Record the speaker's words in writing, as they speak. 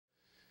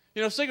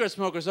You know, cigarette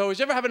smokers always...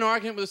 You ever have an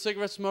argument with a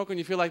cigarette smoker and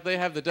you feel like they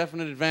have the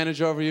definite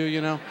advantage over you, you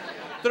know?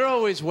 They're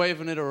always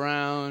waving it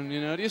around,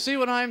 you know? Do you see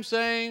what I'm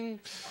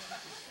saying?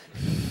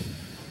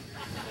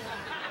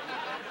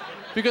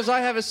 Because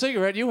I have a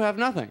cigarette, you have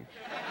nothing.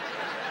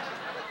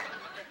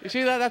 You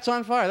see that? That's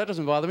on fire. That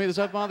doesn't bother me. Does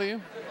that bother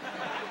you?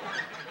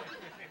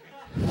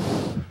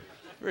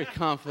 Very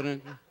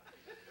confident.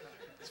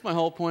 That's my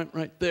whole point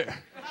right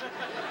there.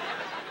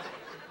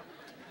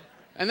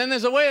 And then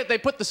there's a way that they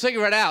put the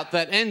cigarette out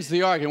that ends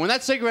the argument. When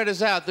that cigarette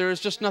is out, there is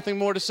just nothing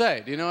more to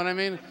say. Do you know what I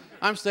mean?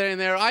 I'm standing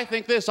there, I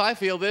think this, I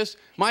feel this,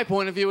 my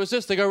point of view is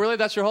this. They go, really?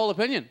 That's your whole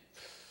opinion?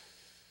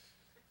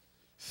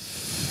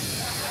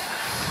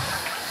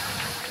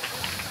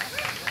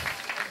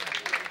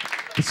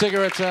 The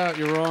cigarette's out,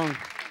 you're wrong.